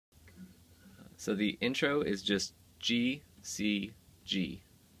So the intro is just G, C, G.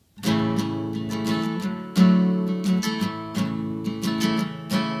 And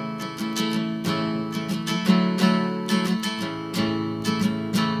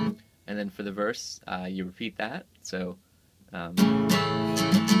then for the verse, you repeat that. So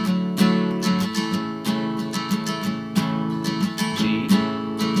G,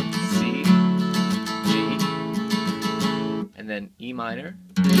 C, G, and then E minor,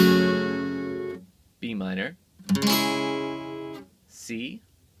 B minor, C,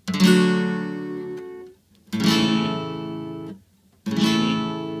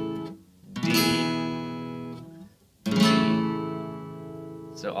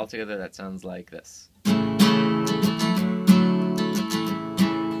 So altogether that sounds like this.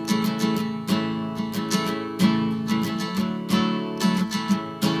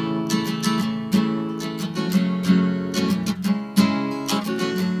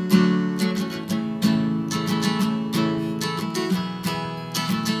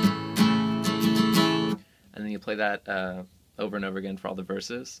 And then you play that over and over again for all the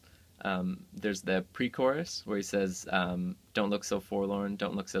verses. There's the pre-chorus where he says, don't look so forlorn,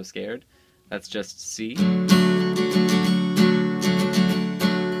 don't look so scared. That's just C. And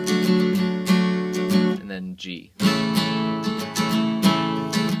then G.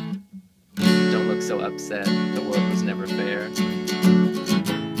 Don't look so upset, the world was never fair.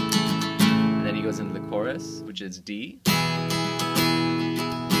 And then he goes into the chorus, which is D,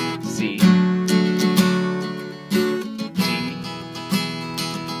 C,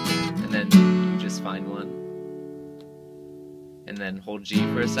 find one, and then hold G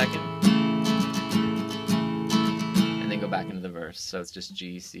for a second, and then go back into the verse. So it's just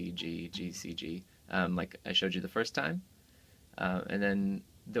G, C, G, G, C, G, like I showed you the first time. And then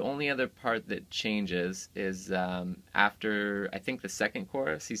the only other part that changes is after, I think, the second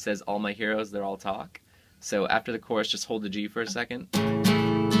chorus, he says, all my heroes, they're all talk. So after the chorus, just hold the G for a second,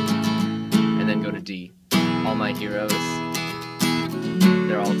 and then go to D. All my heroes,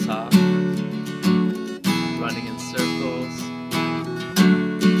 they're all talk. Running in circles.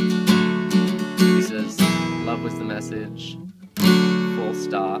 He says, love was the message, full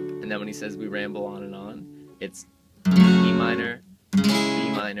stop. And then when he says we ramble on and on, it's E minor, B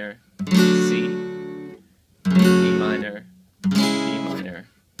minor, C, E minor, B minor,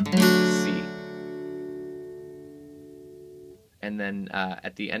 C. And then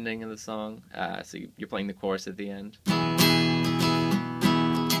at the ending of the song, so you're playing the chorus at the end.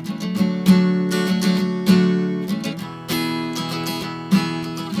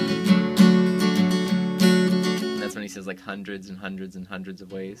 When he says like hundreds and hundreds and hundreds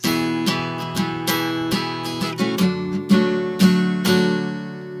of ways. To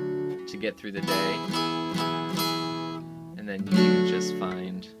get through the day. And then you just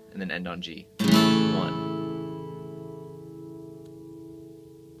find, and then end on G.